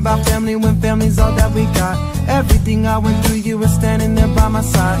talk about family when family's all that we got? Everything I went through, you were standing there by my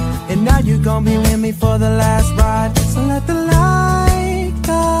side, and now you're gonna be with me for the last ride. So let the light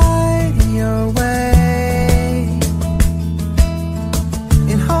guide your way,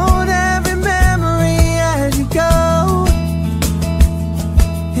 and hold every memory as you go,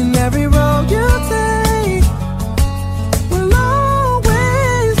 and every road you take will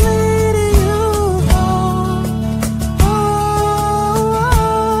always lead you home. Oh,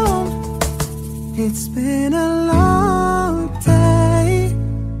 it's been a long day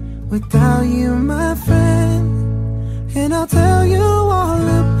without you, my friend, and I'll tell you all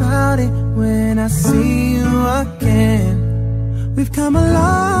about it when I see you again. We've come a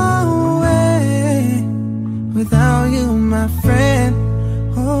long way without you, my friend.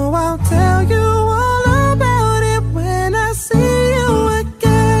 Oh, I'll tell you all about it when I see you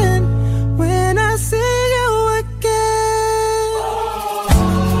again, when I see you again.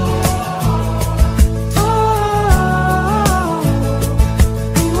 Oh,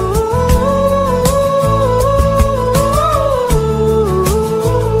 ooh,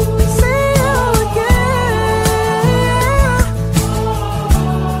 see you again.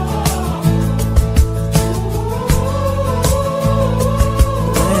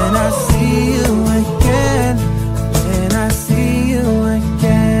 When I see you again, when I see you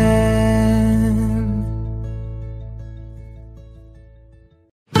again.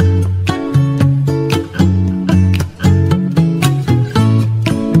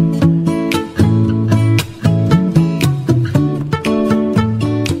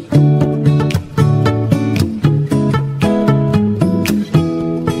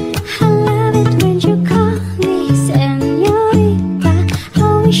 I love it when you call me señorita. I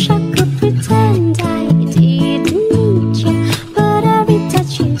wish I could pretend I didn't need you, but every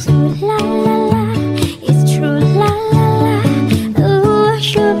touch is ooh la la la. It's true la la la. Ooh, I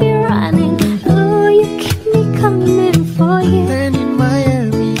should be running. Ooh, you keep me coming for you. Then in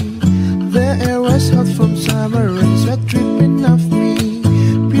Miami, the air was hot from summer rain, sweat dripping off me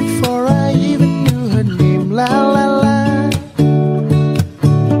before I even knew her name. La la la,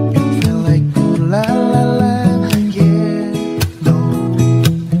 it felt like ooh la la la, yeah. No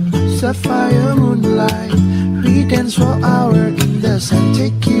sapphire moonlight, we danced for hours in the sun,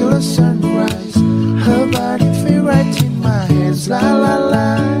 tequila sunrise. Her body fit right in my hands. La la la,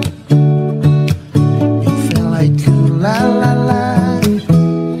 it felt like ooh la la la.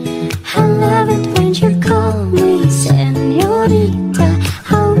 I love it when you call me señorita.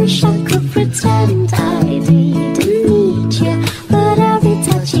 I wish I could pretend I didn't need you, but every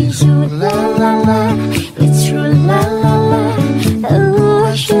touch is ooh la la la. It's true la la la. Ooh,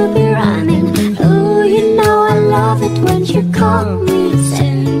 I should be running. Ooh, you know I love it when you call me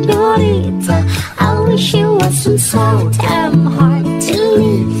señorita. I wish it wasn't so damn hard to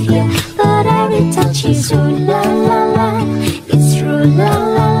leave you, but every touch is ooh la la la. It's true la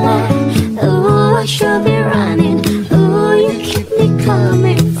la la. Ooh, I should be running. Ooh, you keep me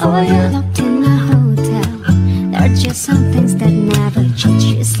coming for you. Locked in a hotel, there are just some things that never change.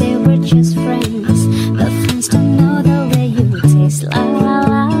 You say we're just friends, but friends don't know the way you taste. La la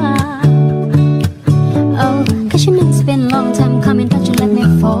la. Oh, 'cause you know it's been a long time coming, don't you let me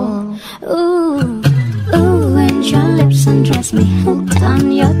fall. Ooh, ooh, and your lips undress me, hooked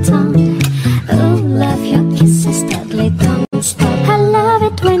on your tongue. Ooh, love your kisses deadly, don't stop. I love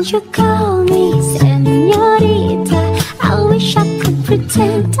it when you call me señorita. I wish I could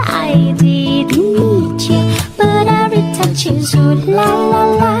pretend I didn't need you, but every touch is ooh la la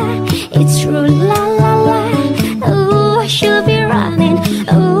la. It's true la la la. Ooh, I should be running.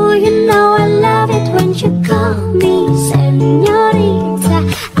 Ooh, you know I love it when you call me señorita.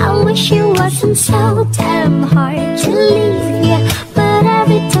 I wish it wasn't so damn hard to leave you, but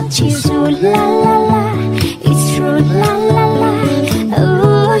every touch is ooh la la la. It's true la la la.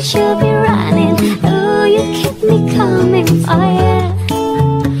 Ooh, I should be running. Ooh, you keep me coming for you.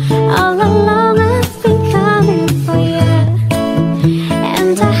 All along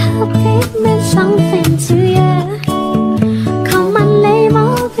meant something to you. Call my name,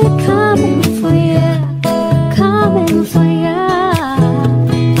 I'll be coming for you, coming for you.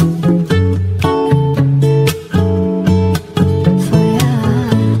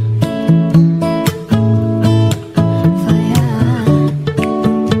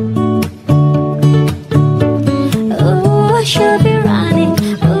 Should be running,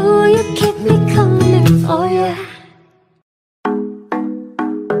 oh, you keep me coming for you.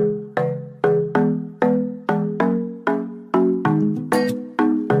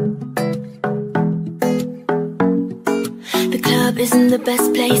 The club isn't the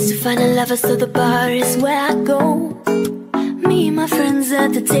best place to find a lover, so the bar is where I go. Me and my friends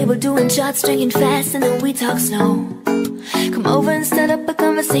at the table doing shots, drinking fast, and then we talk slow. Come over and start up a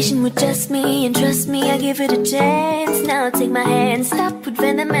conversation with just me, and trust me, I give it a chance. Now take my hand, stop, put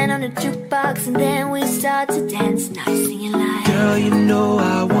Van the Man on the jukebox, and then we start to dance. Now you're singing like, girl, you know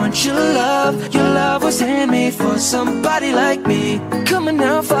I want your love. Your love was handmade for somebody like me. Come on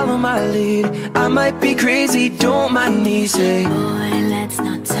now, follow my lead. I might be crazy, don't mind me. Say, boy, let's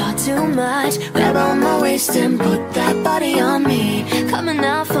not talk too much. Grab on my waist and put that body on me. Come on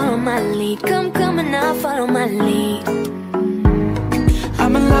now, follow my lead. Come on now, follow my lead.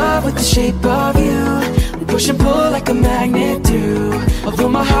 I'm in love with the shape of you. We push and pull like a magnet do. Although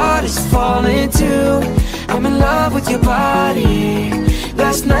my heart is falling too, I'm in love with your body.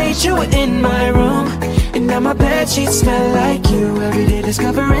 Last night you were in my room, and now my bedsheets smell like you. Every day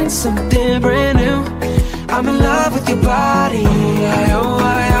discovering something brand new. I'm in love with your body.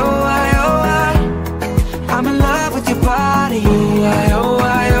 I'm in love with your body.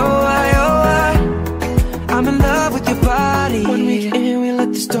 I'm in love with your body. 1 week in, we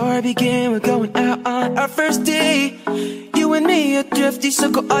let the story begin. We're going out on our first date. You and me are thrifty, so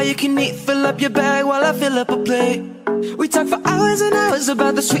go all you can eat. Fill up your bag while I fill up a plate. We talk for hours and hours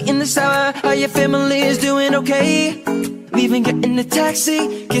about the sweet and the sour. How your family is doing okay. We even get in the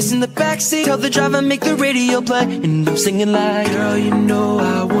taxi, kiss in the backseat. Tell the driver make the radio play, and I'm singing like, girl, you know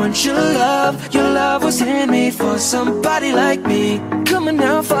I want your love. Your love was handmade for somebody like me. Come on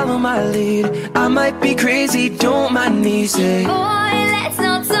now, follow my lead. I might be crazy, don't mind me. Say, boy, let's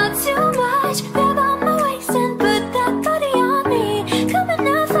not talk too much. Grab on my waist and put that body on me. Come on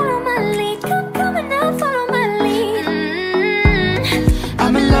now, follow my lead. Come on now, follow my lead.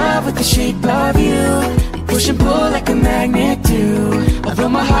 I'm in love with the shape of you. Push and pull like a magnet do. Although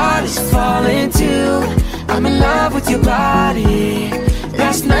my heart is falling too, I'm in love with your body.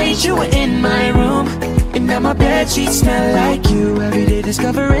 Last night you were in my room, and now my bedsheets smell like you. Every day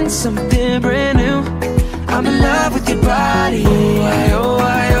discovering something brand new. I'm in love with your body.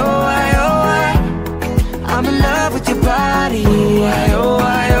 I'm in love with your body.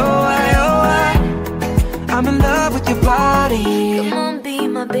 I'm in love with your body. Come on, be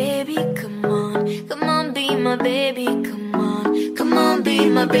my baby, come on. Come on, be my baby, come on. Come on, be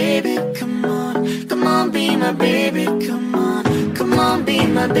my baby, come on. Come on, be my baby, come on. Come on, be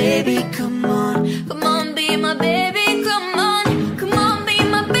my baby, come on. Come on, be my baby, come on. Come on, be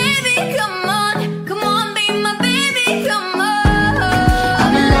my baby, come on. Come on, be my baby, come on.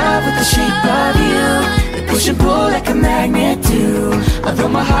 I'm in love with the shape of you. We push and pull like a magnet do. Although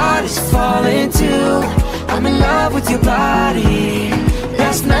my heart is falling too, I'm in love with your body.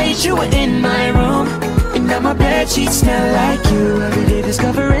 Last night you were in my room, and now my bedsheets smell like you. Every day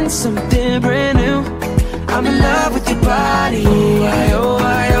discovering something brand new. I'm in love with your body.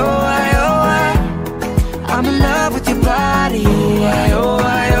 I'm in love with your body.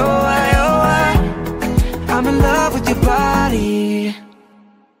 I'm in love with your body.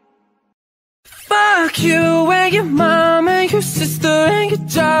 Fuck you and your mom and your sister and your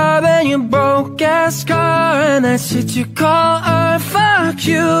job and your broke ass car and that shit you call art. Fuck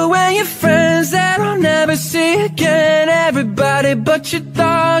you and your friends that I'll never see again. Everybody but your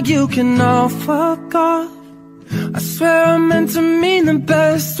dog, you can all fuck off. I swear I meant to mean the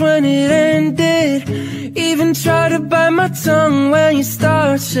best when it ended. Even tried to bite my tongue when you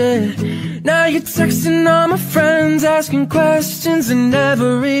start shit. Now you're texting all my friends, asking questions, and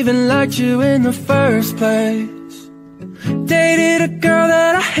never even liked you in the first place. Dated a girl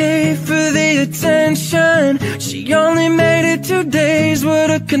that I hate for the attention. She only made it 2 days with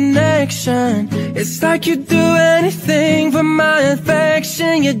a connection. It's like you'd do anything for my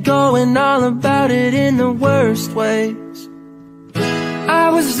affection. You're going all about it in the worst ways. I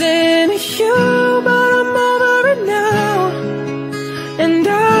was into you, but I'm over it now. And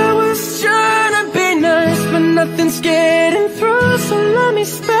I was trying to be nice, but nothing's getting through, so let me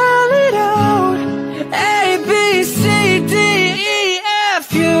spell it out. A, B, C, D, E,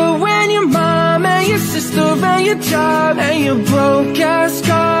 F. You and your mom and your sister and your job and your broke ass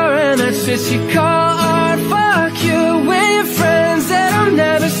car and that shit said she called art, fuck you and your friends that I'll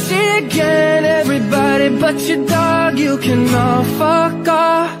never see again. Everybody but your dog, you can all fuck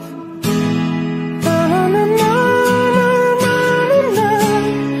off. Na, na, na, na, na, na, na.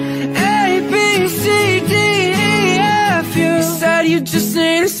 A, B, C, D, E, F, you said you just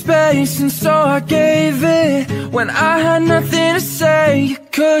needed space, and so I gave it. When I had nothing to say, you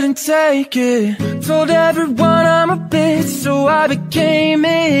couldn't take it. Told everyone I'm a bitch, so I became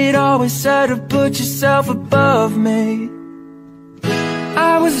it. Always said to put yourself above me.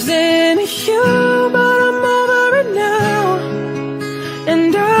 I was into you, but I'm over it now.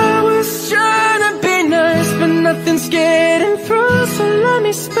 And I was trying to be nice, but nothing's getting through, so let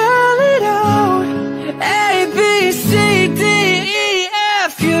me spell it out. A, B, C, D, E,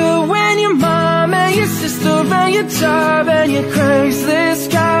 F, you and your mom and your sister and your job and your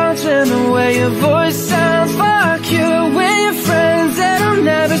Craigslist couch and the way your voice sounds. Fuck you and your friends that I'll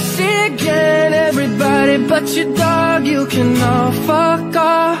never see again. Everybody but your dog, you can all fuck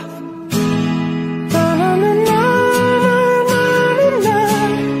off. Na, na, na, na, na, na, na.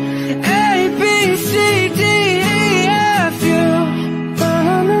 A, B, C, D, E, F, you. Na,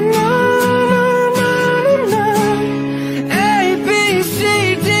 na, na, na, na, na, na. A, B, C,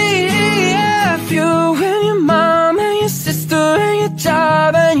 D, E, F, you and your mom and your sister and your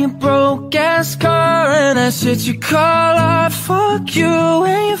job and your broke ass car. And I said you call art, fuck you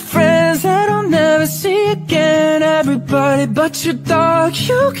and your friends that I'll never see again. Everybody but your dog,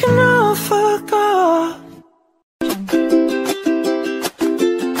 you can all fuck off.